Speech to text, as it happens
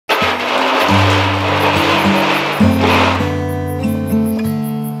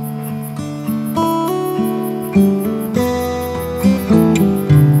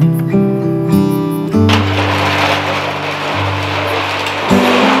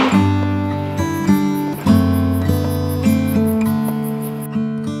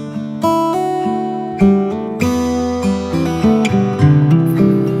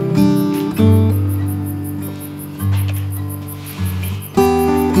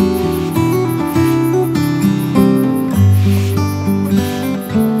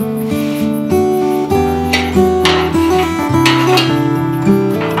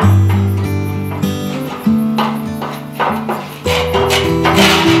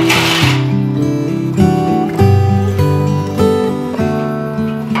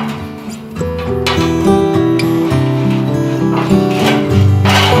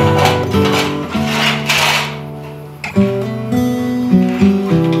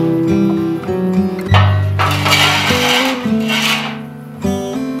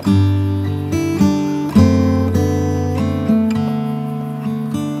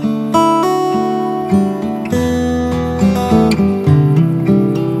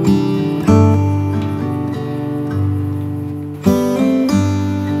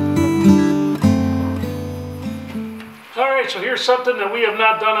here's something that we have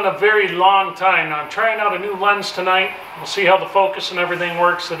not done in a very long time. Now, I'm trying out a new lens tonight. We'll see how the focus and everything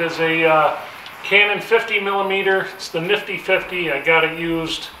works. It is a Canon 50mm. It's the Nifty 50. I got it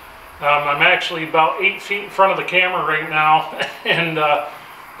used. I'm actually about 8 feet in front of the camera right now, and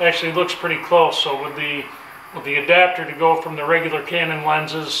actually looks pretty close. So with the adapter to go from the regular Canon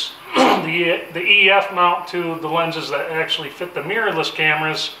lenses, the EF mount to the lenses that actually fit the mirrorless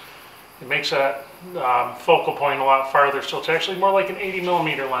cameras, it makes that focal point a lot farther. So it's actually more like an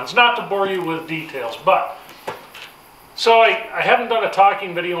 80mm lens. Not to bore you with details, but so I haven't done a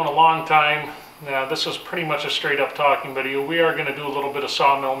talking video in a long time. Now, this is pretty much a straight up talking video. We are going to do a little bit of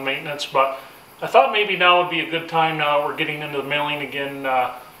sawmill maintenance, but I thought maybe now would be a good time, now that we're getting into the milling again,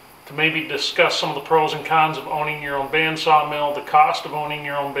 to maybe discuss some of the pros and cons of owning your own bandsaw mill, the cost of owning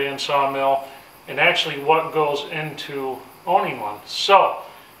your own bandsaw mill, and actually what goes into owning one. So,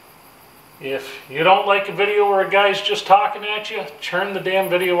 if you don't like a video where a guy's just talking at you, turn the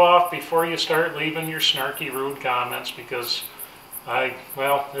damn video off before you start leaving your snarky, rude comments, because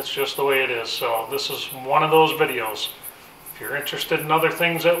well, it's just the way it is. So this is one of those videos. If you're interested in other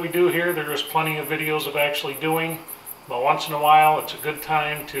things that we do here, there is plenty of videos of actually doing, but once in a while it's a good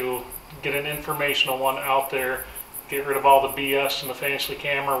time to get an informational one out there, get rid of all the BS and the fancy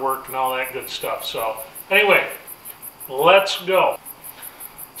camera work and all that good stuff. So anyway, let's go.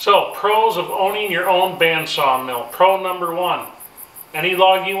 So, pros of owning your own bandsaw mill. Pro number one, any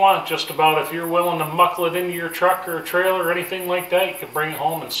log you want, just about. If you're willing to muckle it into your truck or a trailer or anything like that, you can bring it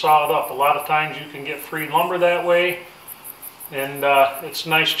home and saw it up. A lot of times you can get free lumber that way, and it's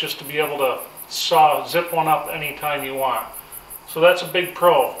nice just to be able to zip one up anytime you want. So that's a big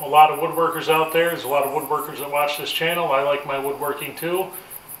pro. A lot of woodworkers out there, there's a lot of woodworkers that watch this channel. I like my woodworking too.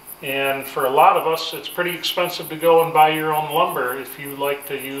 And for a lot of us, it's pretty expensive to go and buy your own lumber if you like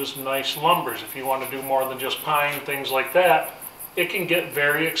to use nice lumbers. If you want to do more than just pine, things like that, it can get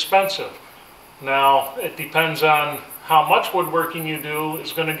very expensive. Now, it depends on how much woodworking you do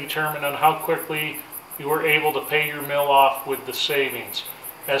is going to determine on how quickly you are able to pay your mill off with the savings.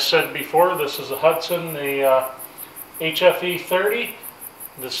 As said before, this is a Hudson, the HFE 30.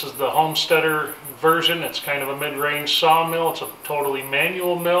 This is the Homesteader version. It's kind of a mid-range sawmill. It's a totally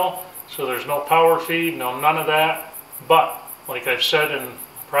manual mill, so there's no power feed, none of that. But, like I've said in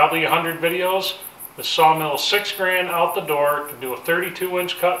probably 100 videos, the sawmill is $6 grand out the door. It can do a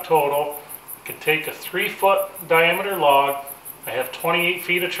 32-inch cut total. It can take a 3-foot diameter log. I have 28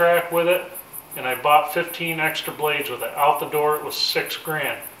 feet of track with it, and I bought 15 extra blades with it. Out the door, it was $6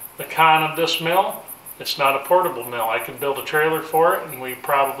 grand. The con of this mill, it's not a portable mill. I can build a trailer for it, and we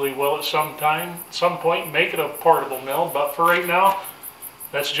probably will at some point make it a portable mill, but for right now,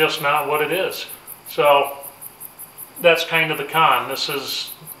 that's just not what it is. So that's kind of the con. This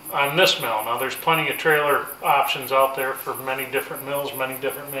is on this mill. Now there's plenty of trailer options out there for many different mills, many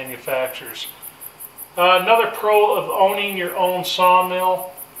different manufacturers. Another pro of owning your own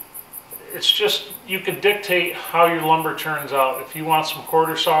sawmill, it's just you can dictate how your lumber turns out. If you want some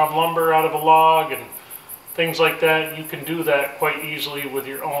quarter sawn lumber out of a log and things like that, you can do that quite easily with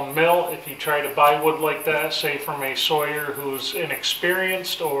your own mill. If you try to buy wood like that, say from a sawyer who's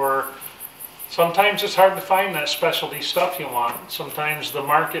inexperienced, or sometimes it's hard to find that specialty stuff you want. Sometimes the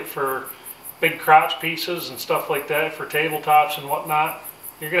market for big crotch pieces and stuff like that for tabletops and whatnot,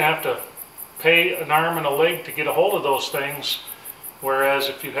 you're going to have to pay an arm and a leg to get a hold of those things. Whereas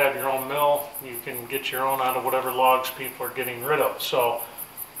if you have your own mill, you can get your own out of whatever logs people are getting rid of. So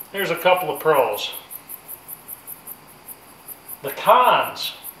there's a couple of pros. The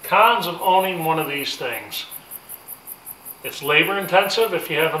cons of owning one of these things. It's labor intensive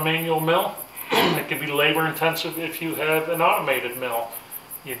if you have a manual mill. It can be labor intensive if you have an automated mill.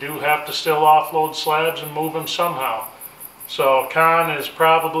 You do have to still offload slabs and move them somehow. So con is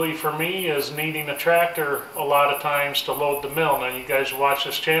probably for me is needing a tractor a lot of times to load the mill. Now you guys who watch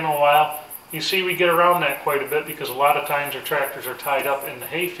this channel a while, you see we get around that quite a bit because a lot of times our tractors are tied up in the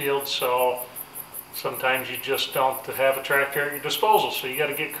hayfield, so sometimes you just don't have a tractor at your disposal, so you got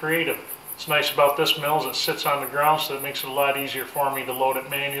to get creative. What's nice about this mill is it sits on the ground, so it makes it a lot easier for me to load it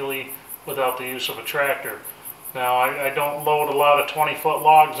manually without the use of a tractor. Now, I don't load a lot of 20-foot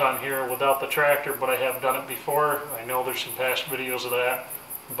logs on here without the tractor, but I have done it before. I know there's some past videos of that.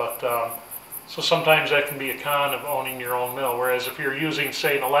 But so sometimes that can be a con of owning your own mill. Whereas if you're using,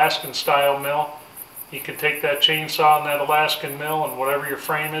 say, an Alaskan-style mill, you can take that chainsaw and that Alaskan mill and whatever your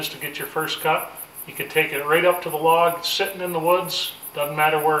frame is to get your first cut, you can take it right up to the log, sitting in the woods. Doesn't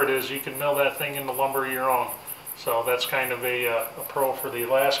matter where it is, you can mill that thing into lumber of your own. So that's kind of a pro for the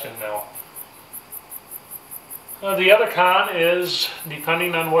Alaskan mill. The other con is,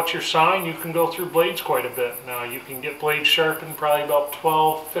 depending on what you're sawing, you can go through blades quite a bit. Now, you can get blades sharpened probably about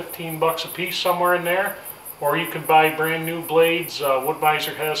 12, 15 bucks a piece, somewhere in there. Or you can buy brand new blades.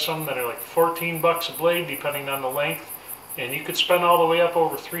 Wood-mizer has some that are like 14 bucks a blade, depending on the length. And you could spend all the way up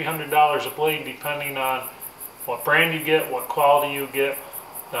over $300 a blade, depending on what brand you get, what quality you get.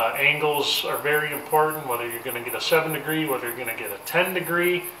 Angles are very important, whether you're going to get a 7 degree, whether you're going to get a 10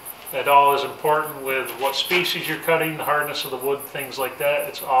 degree. That all is important with what species you're cutting, the hardness of the wood, things like that.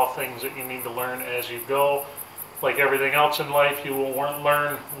 It's all things that you need to learn as you go. Like everything else in life, you will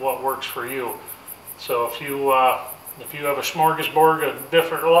learn what works for you. So if you have a smorgasbord of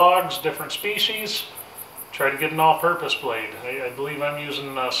different logs, different species, try to get an all-purpose blade. I believe I'm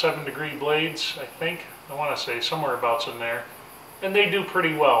using 7 degree blades, I think. I want to say somewhere abouts in there. And they do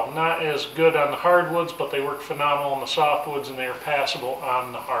pretty well. Not as good on the hardwoods, but they work phenomenal on the softwoods, and they are passable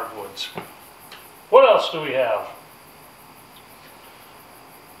on the hardwoods. What else do we have?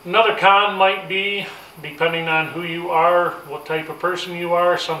 Another con might be, depending on who you are, what type of person you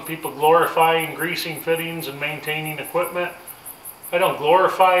are. Some people glorify greasing fittings and maintaining equipment. I don't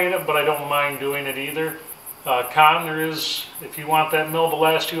glorify it, but I don't mind doing it either. Con there is, if you want that mill to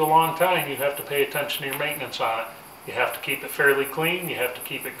last you a long time, you have to pay attention to your maintenance on it. You have to keep it fairly clean, you have to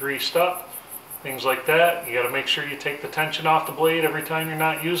keep it greased up, things like that. You got to make sure you take the tension off the blade every time you're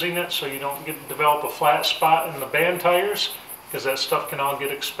not using it, so you don't develop a flat spot in the band tires, because that stuff can all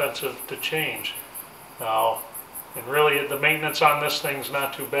get expensive to change. And really the maintenance on this thing's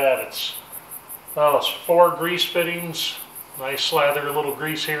not too bad. It's 4 grease fittings. I slather a little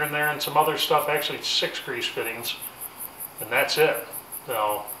grease here and there and some other stuff. Actually, it's 6 grease fittings, and that's it.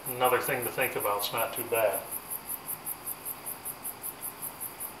 So another thing to think about. It's not too bad.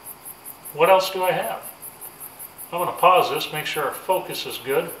 What else do I have? I'm going to pause this, make sure our focus is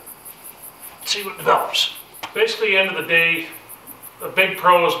good. Let's see what develops. Basically, at the end of the day, a big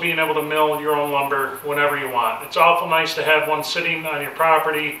pro is being able to mill your own lumber whenever you want. It's awful nice to have one sitting on your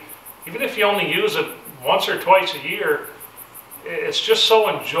property. Even if you only use it once or twice a year, it's just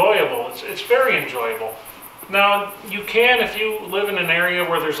so enjoyable. It's very enjoyable. Now, you can, if you live in an area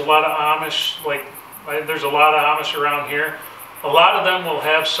where there's a lot of Amish, like there's a lot of Amish around here, a lot of them will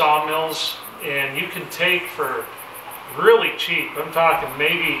have sawmills, and you can take for really cheap, I'm talking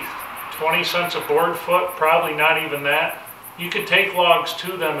maybe 20 cents a board foot, probably not even that. You can take logs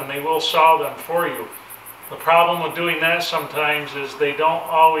to them and they will saw them for you. The problem with doing that sometimes is they don't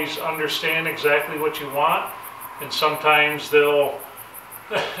always understand exactly what you want, and sometimes they'll,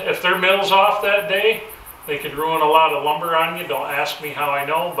 if their mill's off that day, they could ruin a lot of lumber on you. Don't ask me how I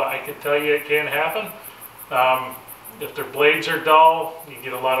know, but I can tell you it can happen. If their blades are dull, you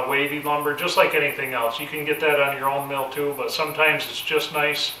get a lot of wavy lumber, just like anything else. You can get that on your own mill too, but sometimes it's just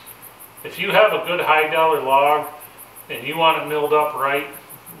nice. If you have a good high-dollar log and you want it milled up right,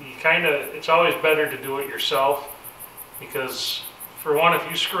 it's always better to do it yourself, because for one, if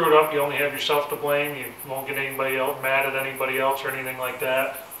you screw it up, you only have yourself to blame. You won't get anybody else mad at anybody else or anything like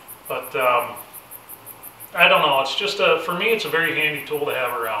that. But I don't know. It's just for me, it's a very handy tool to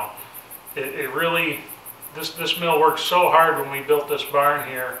have around. It really. This mill worked so hard when we built this barn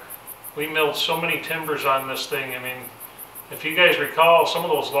here. We milled so many timbers on this thing. I mean, if you guys recall, some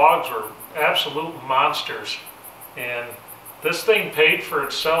of those logs were absolute monsters. And this thing paid for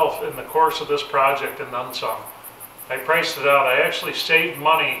itself in the course of this project and then some. I priced it out. I actually saved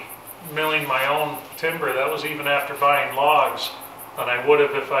money milling my own timber. That was even after buying logs than I would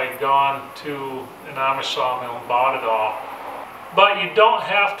have if I'd gone to an Amish sawmill and bought it all. But you don't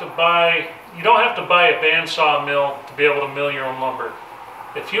have to buy a bandsaw mill to be able to mill your own lumber.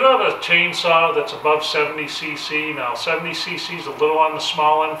 If you have a chainsaw that's above 70 cc, now 70 cc is a little on the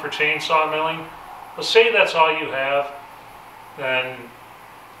small end for chainsaw milling, but say that's all you have, then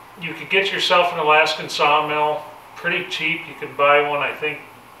you could get yourself an Alaskan sawmill pretty cheap. You can buy one, I think,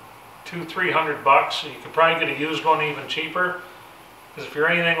 $200-300 bucks. You could probably get a used one even cheaper, because if you're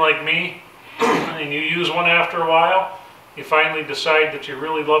anything like me and you use one after a while, you finally decide that you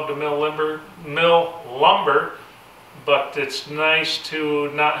really love to mill lumber, but it's nice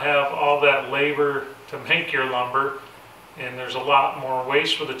to not have all that labor to make your lumber, and there's a lot more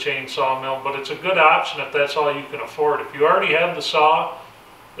waste with a chainsaw mill, but it's a good option if that's all you can afford. If you already have the saw,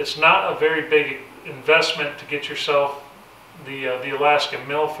 it's not a very big investment to get yourself the Alaskan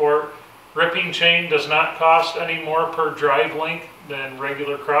mill for it. Ripping chain does not cost any more per drive length than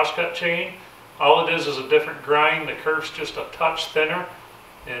regular crosscut chain. All it is a different grind. The kerf's just a touch thinner,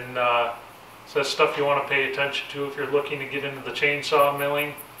 and so that's stuff you want to pay attention to if you're looking to get into the chainsaw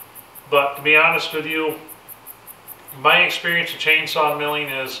milling. But to be honest with you, my experience with chainsaw milling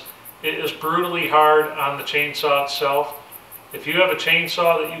is It is brutally hard on the chainsaw itself. If you have a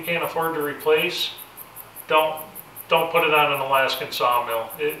chainsaw that you can't afford to replace, don't put it on an Alaskan sawmill.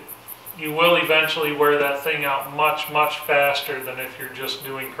 You will eventually wear that thing out much faster than if you're just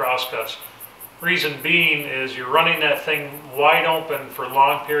doing crosscuts. Reason being is you're running that thing wide open for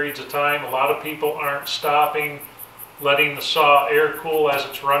long periods of time. A lot of people aren't stopping, letting the saw air cool as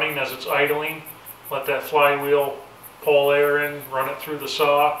it's running, as it's idling. Let that flywheel pull air in, run it through the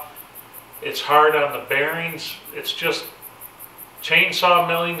saw. It's hard on the bearings. It's just, chainsaw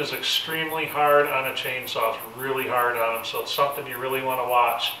milling is extremely hard on a chainsaw. It's really hard on them, so it's something you really want to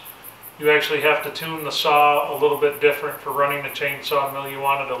watch. You actually have to tune the saw a little bit different for running the chainsaw mill. You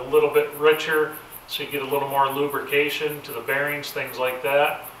want it a little bit richer so you get a little more lubrication to the bearings, things like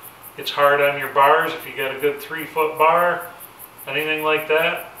that. It's hard on your bars. If you got a good 3-foot bar, anything like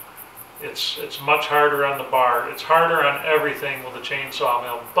that, it's much harder on the bar. It's harder on everything with a chainsaw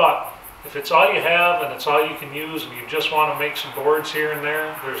mill, but if it's all you have and it's all you can use and you just want to make some boards here and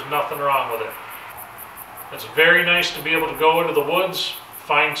there, there's nothing wrong with it. It's very nice to be able to go into the woods,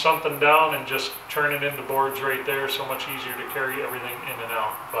 find something down and just turn it into boards right there. So much easier to carry everything in and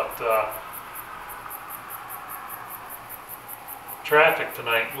out. But traffic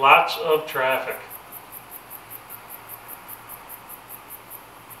tonight, lots of traffic.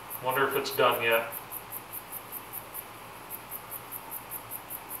 Wonder if it's done yet.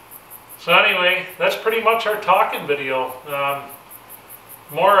 So anyway, that's pretty much our talking video. I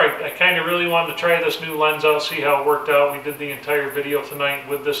kind of really wanted to try this new lens out, see how it worked out. We did the entire video tonight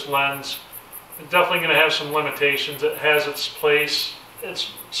with this lens. It's definitely going to have some limitations. It has its place.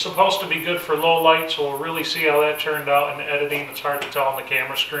 It's supposed to be good for low light, so we'll really see how that turned out in editing. It's hard to tell on the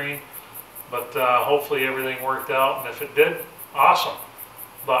camera screen, but hopefully everything worked out, and if it did, awesome.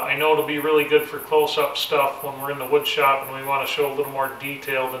 But I know it'll be really good for close-up stuff when we're in the wood shop and we want to show a little more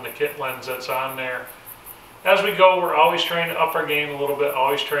detail than the kit lens that's on there. As we go, we're always trying to up our game a little bit,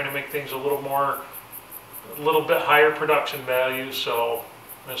 always trying to make things a little bit higher production value, so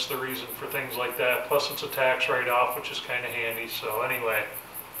that's the reason for things like that. Plus it's a tax write-off, which is kind of handy. So anyway,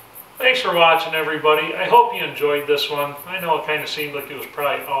 thanks for watching, everybody. I hope you enjoyed this one. I know it kind of seemed like it was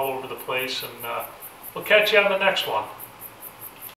probably all over the place, and we'll catch you on the next one.